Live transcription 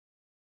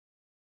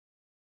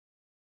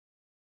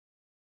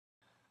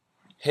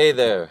Hey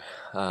there,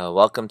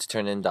 welcome to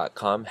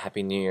turnin.com.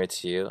 Happy New Year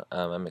to you.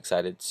 I'm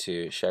excited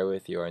to share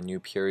with you our new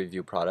peer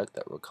review product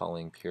that we're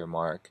calling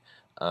PeerMark.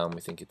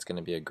 We think it's going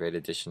to be a great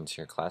addition to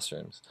your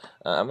classrooms.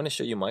 I'm going to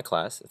show you my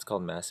class. It's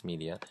called Mass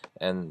Media,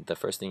 and the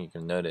first thing you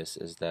can notice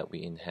is that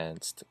we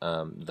enhanced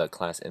the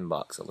class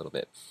inbox a little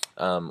bit.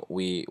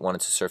 We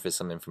wanted to surface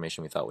some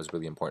information we thought was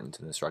really important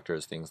to the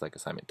instructors, things like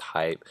assignment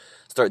type,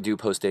 start due,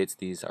 post dates.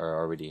 These are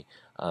already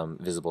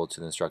visible to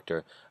the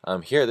instructor.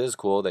 Here, this is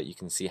cool that you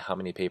can see how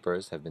many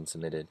papers have been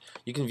submitted.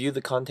 You can view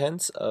the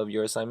contents of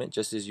your assignment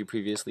just as you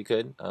previously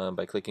could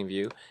by clicking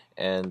view,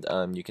 and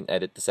you can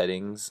edit the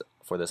settings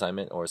for the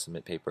assignment or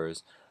submit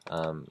papers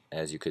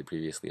as you could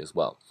previously as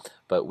well.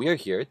 But we are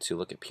here to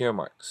look at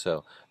PeerMark.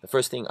 So the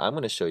first thing I'm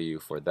going to show you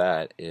for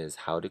that is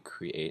how to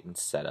create and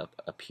set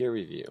up a peer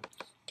review.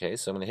 Okay,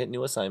 so I'm going to hit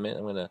new assignment.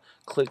 I'm going to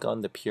click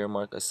on the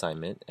PeerMark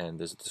assignment, and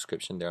there's a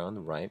description there on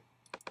the right.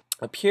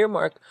 A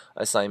PeerMark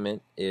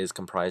assignment is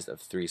comprised of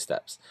 3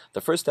 steps.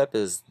 The first step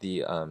is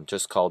the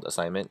just called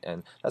assignment,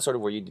 and that's sort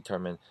of where you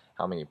determine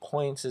how many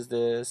points is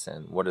this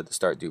and what are the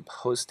start due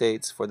post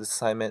dates for this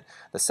assignment.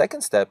 The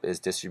second step is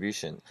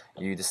distribution.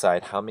 You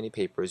decide how many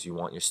papers you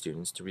want your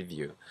students to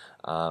review.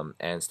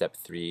 And step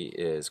 3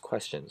 is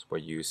questions, where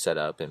you set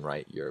up and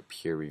write your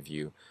peer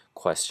review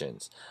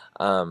questions.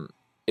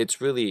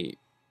 It's really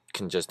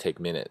can just take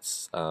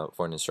minutes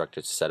for an instructor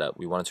to set up.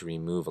 We wanted to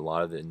remove a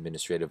lot of the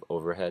administrative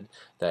overhead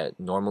that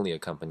normally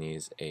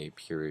accompanies a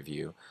peer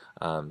review.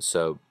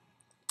 So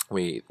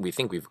we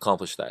think we've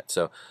accomplished that.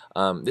 So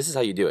this is how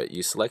you do it.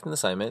 You select an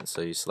assignment,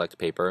 so you select a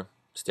paper,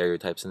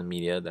 stereotypes in the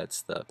media,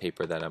 that's the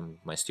paper that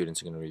my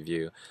students are going to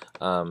review.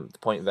 The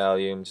point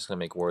value, I'm just going to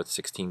make worth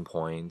 16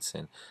 points,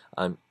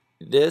 and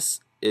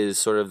this is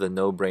sort of the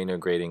no-brainer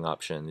grading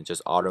option. It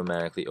just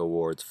automatically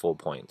awards full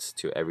points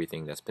to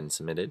everything that's been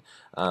submitted,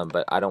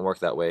 but I don't work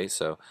that way,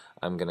 so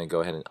I'm going to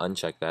go ahead and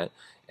uncheck that.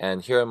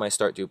 And here are my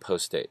start due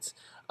post dates.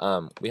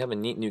 We have a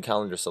neat new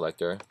calendar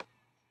selector.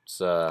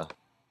 It's a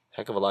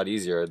heck of a lot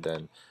easier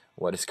than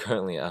what is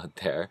currently out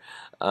there,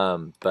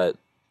 but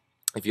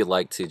if you'd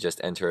like to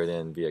just enter it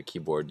in via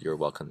keyboard, you're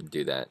welcome to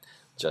do that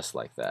just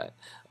like that.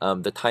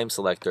 The time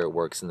selector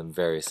works in a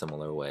very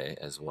similar way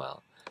as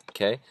well.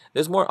 Okay,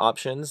 there's more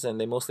options,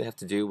 and they mostly have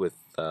to do with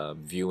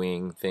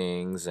viewing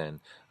things and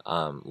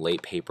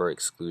late paper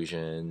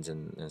exclusions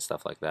and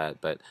stuff like that.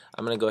 But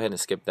I'm going to go ahead and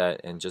skip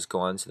that and just go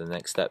on to the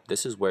next step.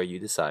 This is where you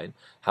decide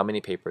how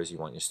many papers you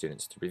want your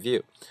students to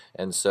review.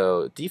 And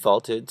so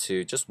defaulted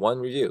to just one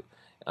review.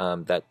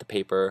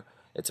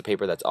 It's a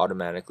paper that's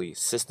automatically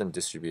system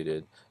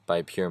distributed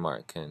by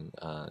PeerMark, and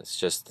it's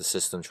just the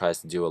system tries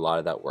to do a lot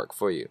of that work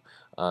for you.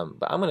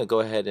 But I'm going to go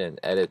ahead and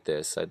edit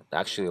this. I'd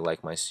actually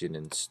like my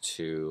students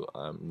to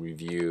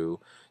review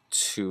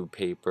 2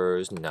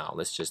 papers. No,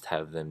 let's just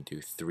have them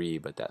do 3,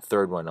 but that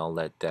third one I'll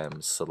let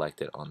them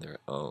select it on their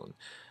own.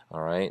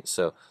 Alright,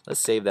 so let's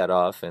save that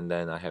off, and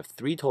then I have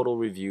 3 total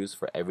reviews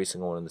for every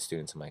single one of the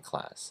students in my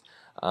class.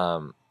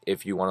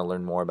 If you want to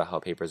learn more about how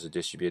papers are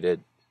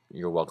distributed,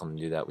 you're welcome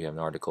to do that. We have an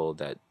article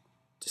that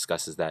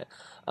discusses that.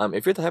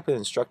 If you're the type of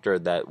instructor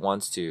that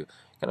wants to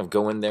kind of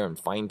go in there and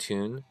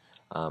fine-tune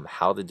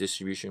how the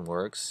distribution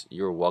works,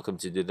 you're welcome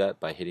to do that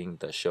by hitting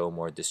the show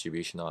more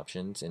distribution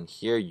options, and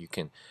here you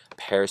can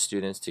pair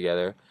students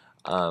together.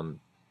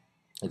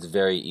 It's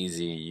very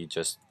easy. You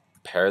just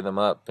pair them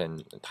up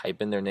and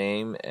type in their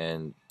name,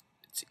 and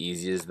it's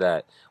easy as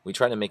that. We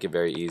try to make it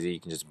very easy. You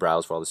can just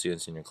browse for all the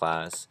students in your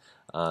class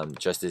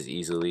just as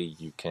easily.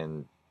 You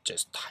can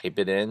just type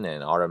it in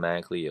and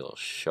automatically it'll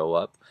show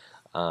up,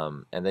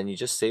 and then you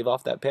just save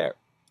off that pair.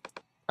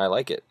 I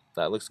like it.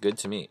 That looks good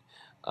to me.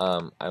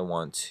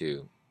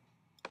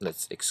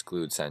 Let's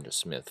exclude Sandra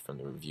Smith from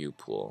the review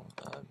pool,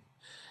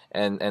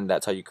 and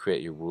that's how you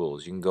create your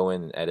rules. You can go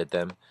in and edit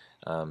them.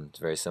 It's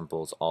very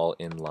simple. It's all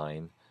in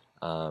line.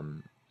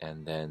 And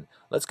then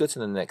let's go to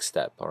the next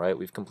step. Alright,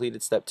 we've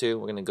completed step 2.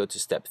 We're going to go to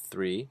step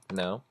 3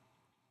 now.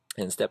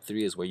 And step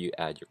 3 is where you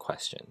add your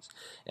questions.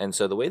 And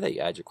so the way that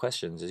you add your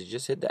questions is you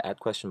just hit the add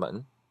question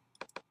button,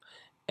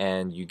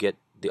 and you get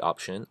the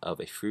option of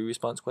a free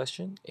response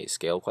question, a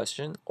scale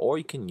question, or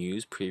you can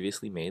use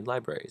previously made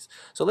libraries.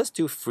 So let's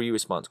do free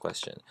response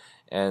question.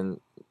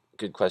 And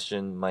good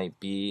question might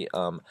be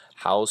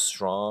how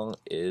strong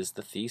is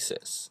the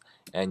thesis?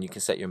 And you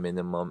can set your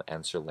minimum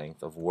answer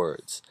length of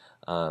words.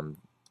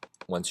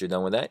 Once you're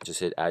done with that, just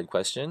hit add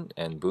question,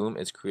 and boom,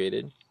 it's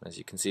created, as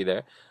you can see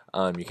there.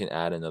 You can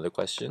add another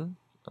question.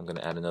 I'm going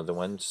to add another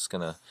one. Just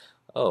going to,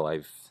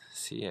 I've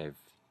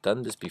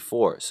done this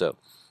before, so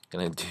I'm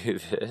going to do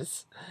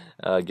this.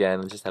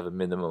 Again, just have a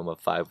minimum of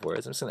 5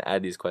 words. I'm just going to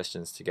add these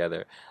questions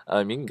together.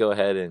 You can go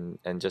ahead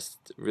and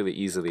just really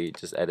easily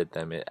just edit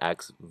them. It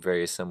acts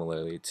very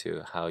similarly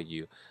to how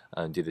you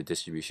do the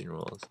distribution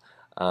rules.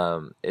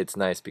 It's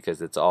nice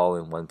because it's all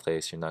in one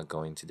place. You're not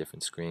going to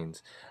different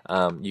screens.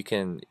 You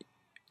can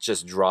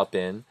just drop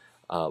in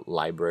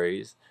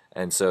libraries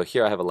And so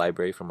here I have a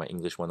library from my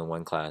English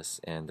 101 class,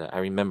 and I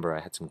remember I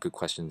had some good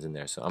questions in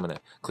there. So I'm going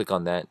to click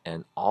on that,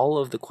 and all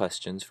of the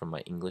questions from my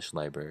English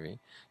library,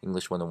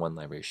 English 101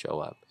 library, show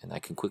up. And I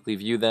can quickly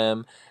view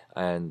them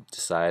and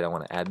decide I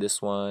want to add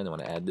this one, I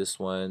want to add this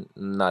one,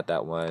 not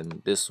that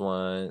one, this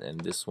one,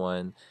 and this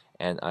one.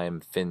 And I'm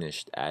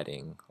finished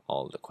adding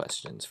all the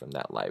questions from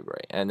that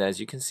library. And as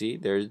you can see,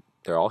 they're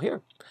all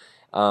here.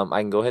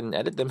 I can go ahead and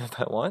edit them if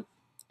I want,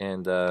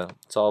 and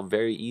it's all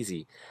very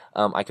easy.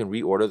 I can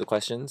reorder the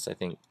questions. I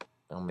think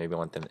maybe I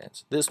want them to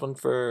answer this one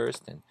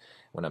first, and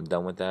when I'm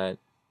done with that,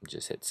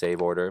 just hit save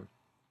order.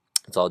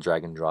 It's all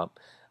drag and drop.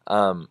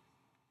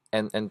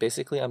 And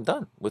basically I'm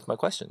done with my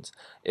questions.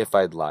 If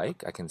I'd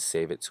like, I can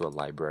save it to a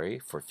library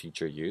for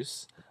future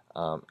use,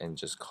 and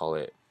just call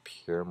it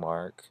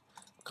PeerMark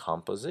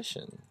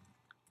composition.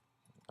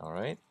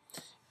 Alright,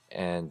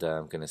 and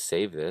I'm gonna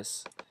save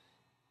this,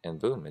 and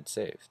boom, it's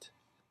saved.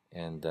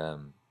 And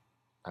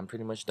I'm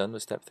pretty much done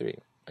with step 3.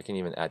 I can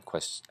even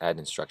add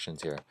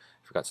instructions here. I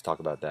forgot to talk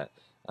about that.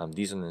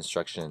 These are the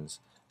instructions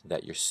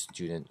that your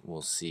student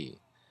will see.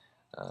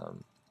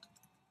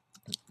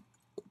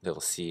 They'll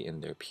see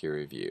in their peer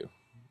review.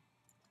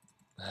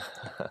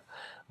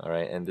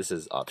 Alright, and this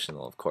is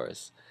optional, of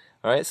course.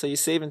 Alright, so you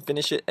save and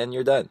finish it, and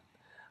you're done.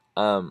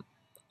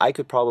 I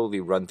could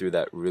probably run through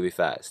that really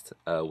fast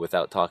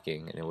without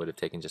talking, and it would have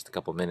taken just a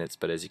couple minutes,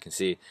 but as you can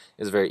see,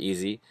 it's very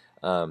easy.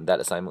 That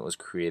assignment was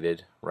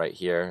created right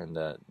here, and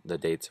the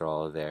dates are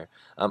all there.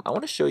 I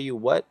want to show you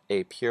what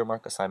a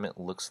PeerMark assignment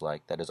looks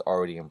like that is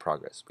already in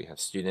progress. We have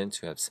students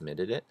who have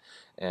submitted it,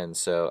 and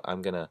so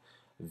I'm going to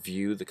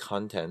view the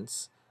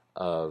contents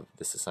of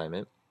this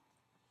assignment.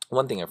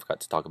 One thing I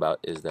forgot to talk about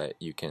is that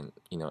you can,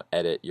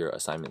 edit your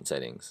assignment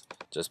settings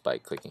just by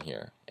clicking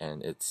here,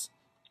 and it's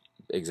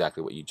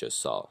exactly what you just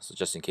saw. So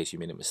just in case you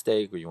made a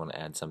mistake or you want to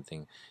add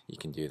something, you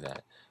can do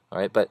that.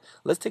 Alright, but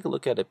let's take a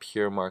look at a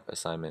PeerMark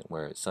assignment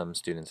where some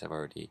students have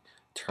already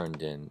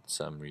turned in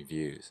some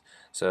reviews.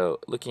 So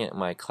looking at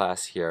my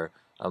class here,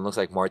 looks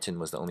like Martin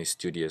was the only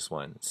studious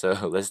one. So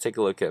let's take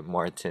a look at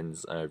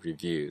Martin's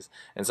reviews.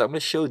 And so I'm going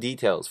to show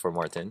details for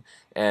Martin,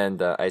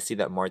 and I see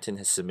that Martin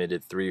has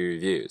submitted 3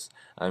 reviews.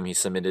 He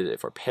submitted it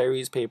for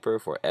Perry's paper,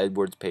 for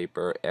Edward's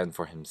paper, and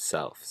for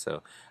himself.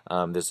 So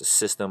there's a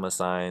system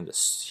assigned.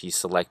 He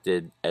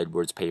selected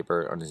Edward's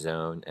paper on his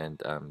own,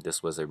 and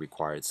this was a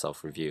required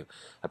self-review.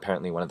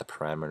 Apparently one of the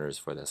parameters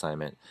for the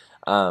assignment.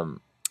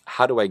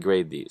 How do I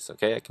grade these?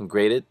 Okay, I can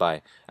grade it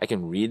by, I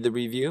can read the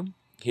review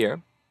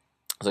here.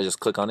 So I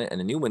just click on it,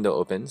 and a new window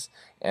opens,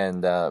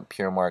 and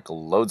PeerMark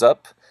loads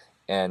up.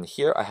 And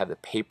here I have the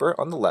paper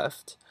on the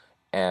left,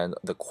 and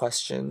the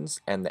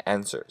questions and the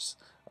answers.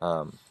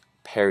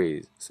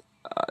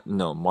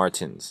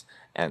 Martin's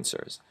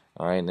answers.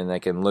 All right, and then I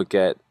can look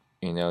at,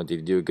 did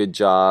you do a good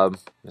job?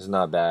 It's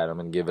not bad. I'm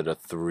gonna give it a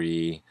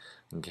 3.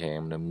 Okay,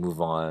 I'm gonna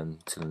move on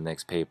to the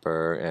next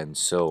paper, and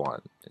so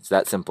on. It's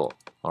that simple.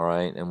 All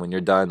right, and when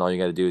you're done, all you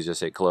gotta do is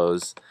just hit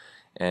close,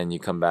 and you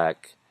come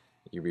back,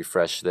 you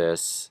refresh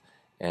this,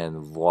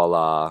 and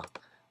voila,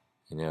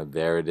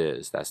 there it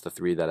is. That's the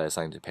 3 that I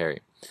assigned to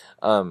Perry.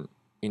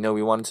 We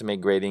wanted to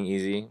make grading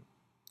easy.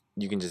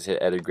 You can just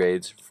hit edit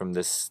grades from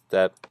this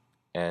step,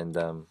 and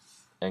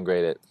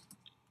grade it,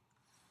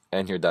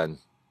 and you're done.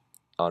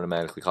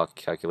 Automatically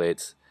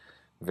calculates.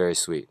 Very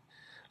sweet.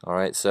 All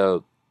right,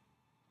 so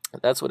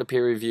that's what a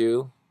peer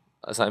review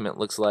assignment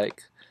looks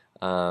like.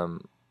 I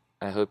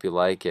hope you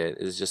like it.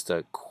 It's just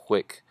a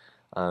quick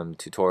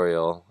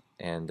tutorial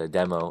and a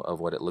demo of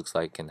what it looks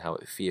like and how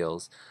it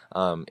feels.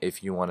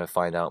 If you want to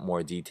find out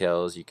more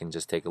details, you can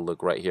just take a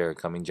look right here.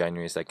 Coming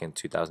January 2nd,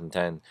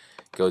 2010.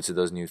 Go to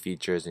those new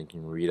features and you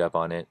can read up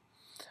on it.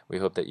 We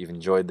hope that you've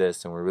enjoyed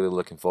this, and we're really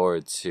looking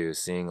forward to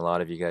seeing a lot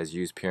of you guys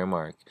use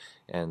PeerMark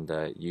and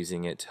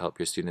using it to help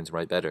your students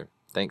write better.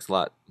 Thanks a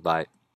lot. Bye.